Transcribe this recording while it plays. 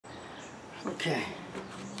Okay.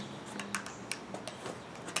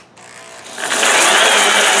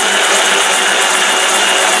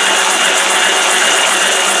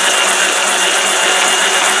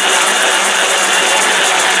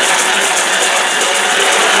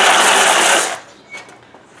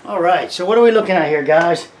 Alright, so what are we looking at here,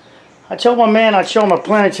 guys? I told my man I'd show him a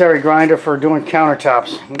planetary grinder for doing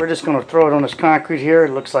countertops. We're just going to throw it on this concrete here.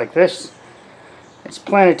 It looks like this. It's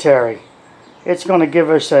planetary. It's going to give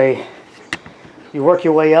us a, you work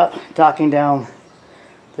your way up, docking down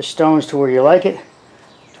the stones to where you like it,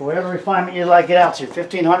 to whatever refinement you like it out to,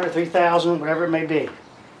 1500, 3000, whatever it may be.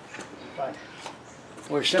 But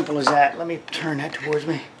we're as simple as that. Let me turn that towards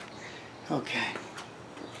me. Okay.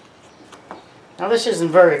 Now this isn't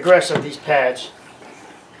very aggressive, these pads.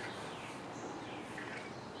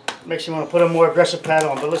 Makes you want to put a more aggressive pad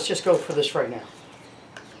on, but let's just go for this right now.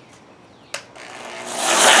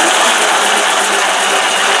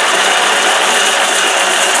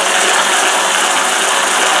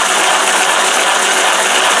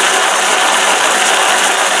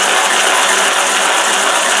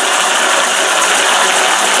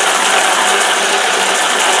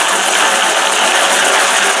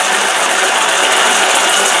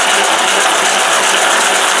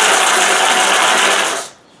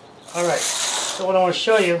 So what I want to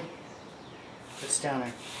show you, it's down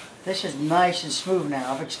there. This is nice and smooth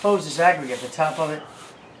now. I've exposed this aggregate, the top of it.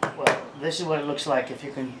 Well, this is what it looks like if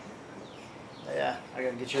you can, yeah, I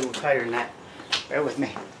gotta get you a little tighter than that. Bear with me.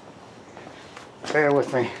 Bear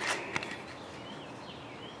with me.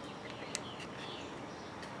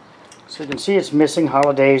 So you can see it's missing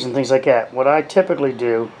holidays and things like that. What I typically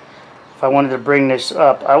do, if I wanted to bring this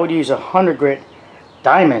up, I would use 100 grit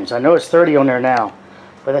diamonds. I know it's 30 on there now,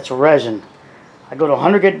 but that's resin. I go to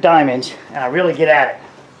 100 grit diamonds and I really get at it.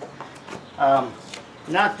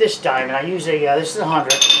 Not this diamond. I use a, this is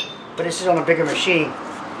 100, but this is on a bigger machine.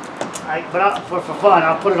 For fun,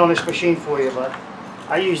 I'll put it on this machine for you, but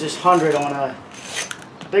I use this 100 on a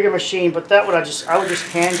bigger machine, but that would I would just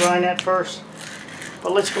hand grind that first.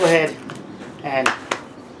 But let's go ahead and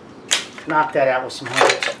knock that out with some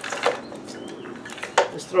 100s.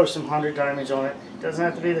 Let's throw some 100 diamonds on it. It doesn't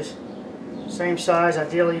have to be the same size.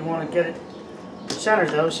 Ideally, you want to get it centered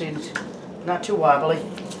though, so it's not too wobbly.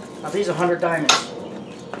 Now these are 100 diamonds.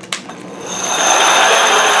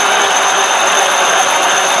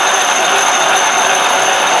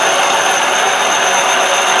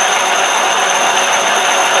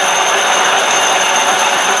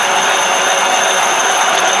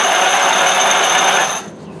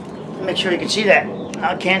 Make sure you can see that.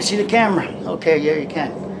 I can't see the camera. Okay, yeah, you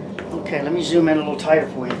can. Okay, let me zoom in a little tighter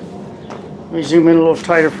for you. Let me zoom in a little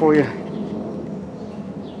tighter for you.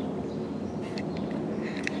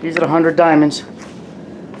 These are the 100 diamonds.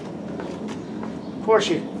 Of course,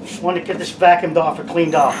 you want to get this vacuumed off or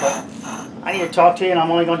cleaned off, but I need to talk to you, and I'm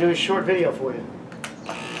only going to do a short video for you.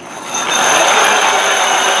 Not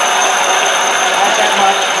that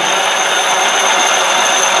much.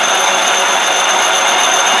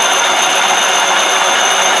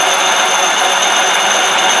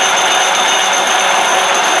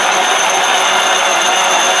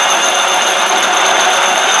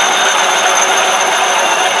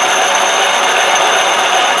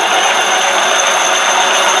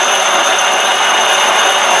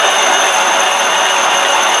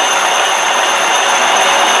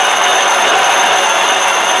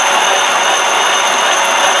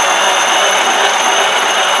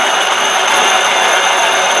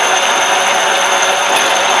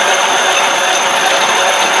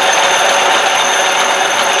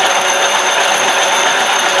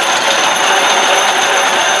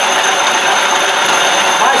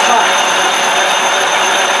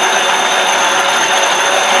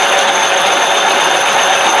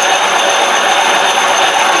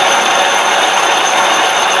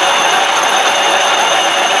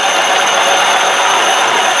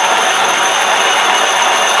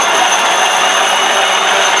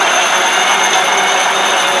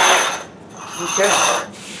 Okay,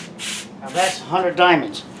 now that's 100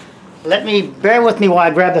 diamonds. Bear with me while I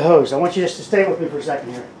grab the hose. I want you just to stay with me for a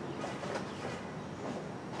second here.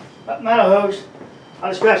 Not a hose, I'll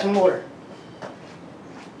just grab some water.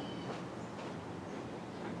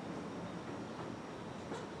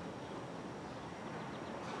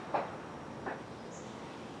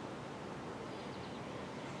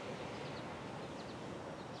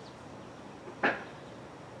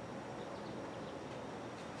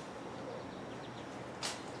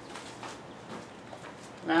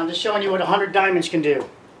 Now I'm just showing you what 100 diamonds can do.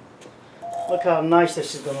 Look how nice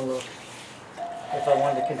this is going to look if I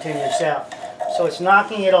wanted to continue this out. So it's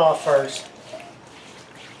knocking it off first.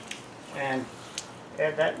 and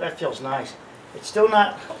that feels nice. It's still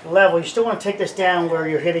not level. You still want to take this down where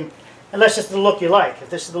you're hitting, unless it's the look you like. If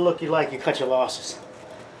this is the look you like, you cut your losses.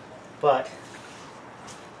 But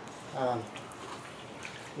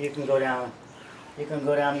you can go down. You can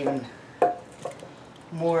go down even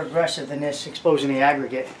more aggressive than this, exposing the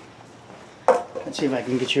aggregate. Let's see if I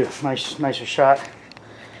can get you a nicer shot.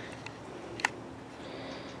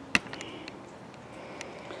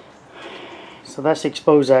 So that's the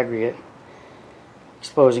exposed aggregate.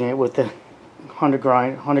 Exposing it with the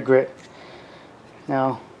 100 grit.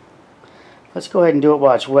 Now, let's go ahead and do it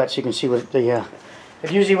while it's wet, so you can see what the.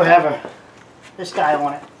 It usually will have this guy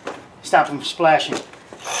on it, stop them from splashing.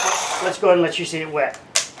 Let's go ahead and let you see it wet.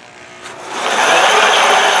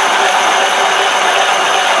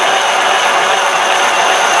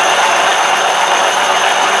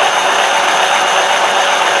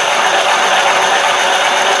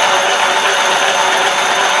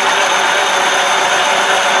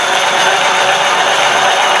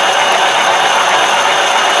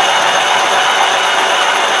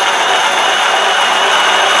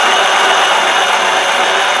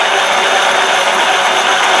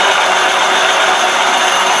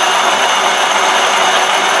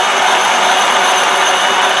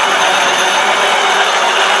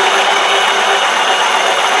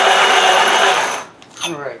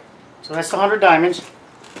 So that's the 100 diamonds.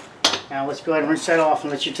 Now let's go ahead and rinse that off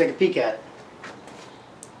and let you take a peek at it.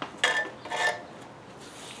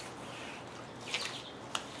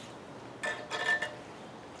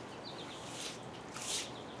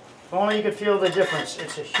 If only you could feel the difference.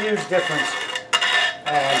 It's a huge difference,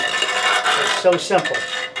 and it's so simple.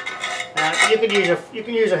 Now you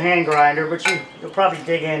can use a hand grinder, but you'll probably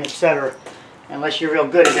dig in, etc. Unless you're real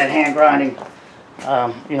good at that hand grinding.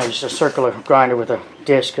 You know, just a circular grinder with a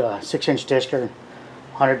disc, 6-inch disc or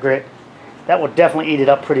 100 grit. That will definitely eat it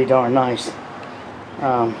up pretty darn nice.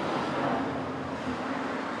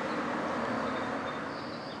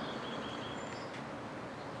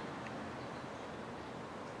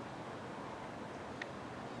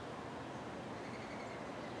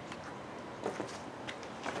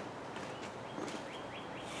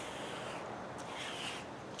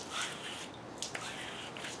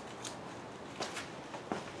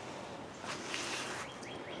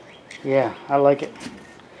 Yeah, I like it.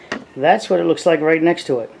 That's what it looks like right next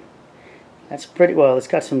to it. That's pretty well. It's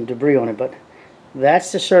got some debris on it, but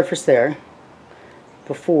that's the surface there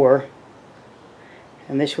before,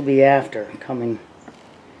 and this will be after, coming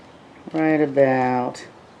right about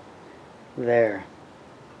there.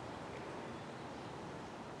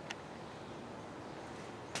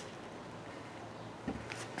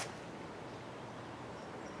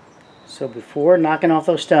 So before knocking off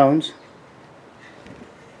those stones,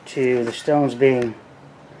 to the stones being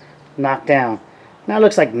knocked down. Now it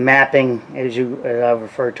looks like mapping, as I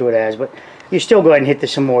refer to it as, but you still go ahead and hit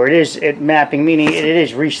this some more. It is mapping, meaning it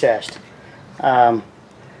is recessed.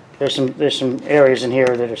 There's some areas in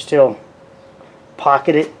here that are still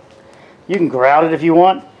pocketed. You can grout it if you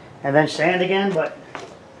want, and then sand again, but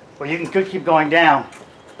or you can keep going down.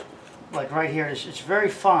 Like right here, it's very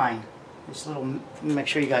fine. This little, let me make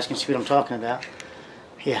sure you guys can see what I'm talking about.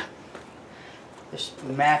 Yeah. This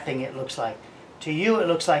mapping, it looks like. To you it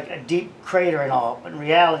looks like a deep crater and all, but in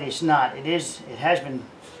reality it's not. It has been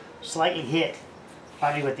slightly hit,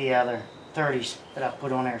 probably with the other 30s that I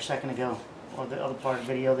put on there a second ago, or the other part of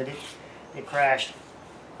the video that it crashed.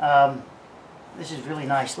 This is really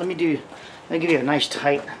nice. Let me give you a nice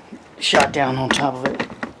tight shot down on top of it.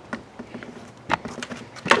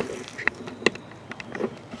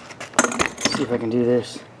 Let's see if I can do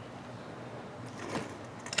this.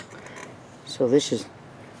 So this is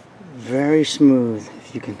very smooth,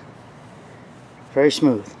 if you can. Very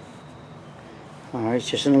smooth. Alright, it's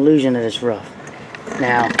just an illusion that it's rough.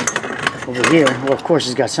 Now, over here, well of course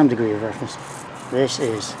it's got some degree of roughness. This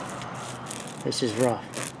is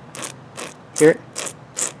rough. Hear it?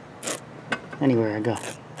 Anywhere I go.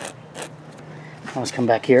 Now let's come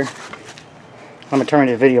back here. I'm going to turn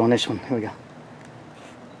to the video on this one. Here we go.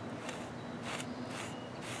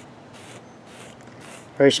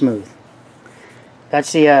 Very smooth.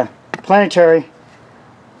 That's the Planetary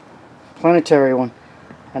one,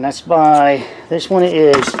 and that's by, this brand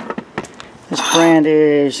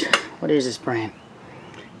is, what is this brand?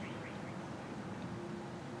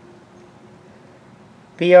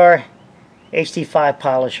 BR HD5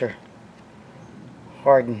 Polisher,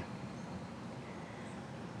 Hardin.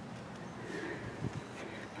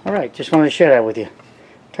 Alright, just wanted to share that with you.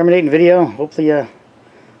 Terminating video. Hopefully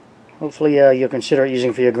you'll consider it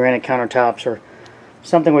using for your granite countertops, or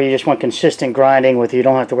something where you just want consistent grinding with, you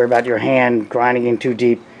don't have to worry about your hand grinding in too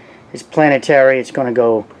deep. It's Planetary. It's going to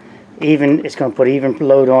go even. It's going to put even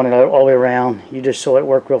load on it all the way around. You just saw it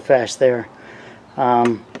work real fast there.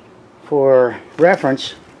 For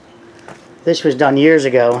reference, this was done years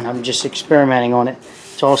ago, and I'm just experimenting on it.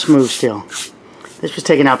 It's all smooth still. This was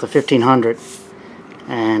taken out to 1500,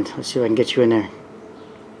 and let's see if I can get you in there.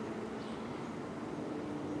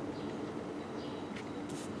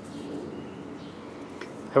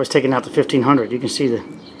 That was taken out to 1500. You can see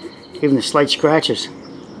even the slight scratches.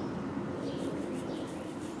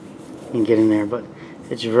 You can get in there, but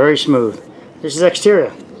it's very smooth. This is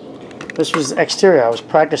exterior. This was exterior. I was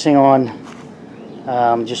practicing on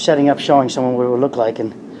just setting up, showing someone what it would look like,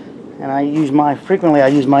 and frequently I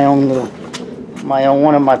use my own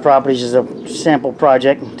one of my properties as a sample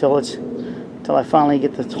project until I finally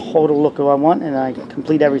get the total look of what I want, and I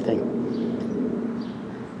complete everything.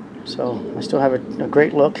 So I still have a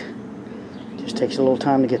great look. Just takes a little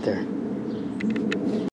time to get there.